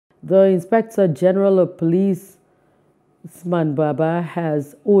The Inspector General of Police, UsmTan Baba,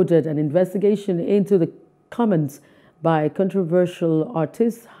 has ordered an investigation into the comments by controversial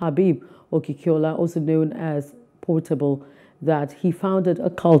artist Habeeb Okikiola, also known as Portable, that he founded a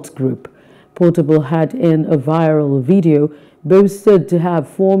cult group. Portable had, in a viral video, boasted to have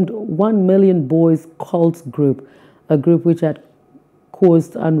formed 1 Million Boys cult group, a group which had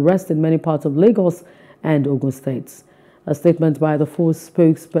caused unrest in many parts of Lagos and Ogun states. A statement by the force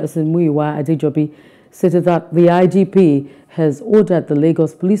spokesperson Muyiwa Adejobi stated that the IGP has ordered the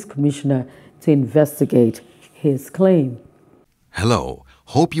Lagos Police Commissioner to investigate his claim. Hello,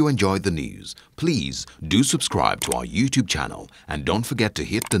 hope you enjoyed the news. Please do subscribe to our YouTube channel and don't forget to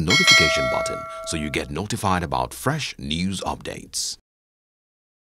hit the notification button so you get notified about fresh news updates.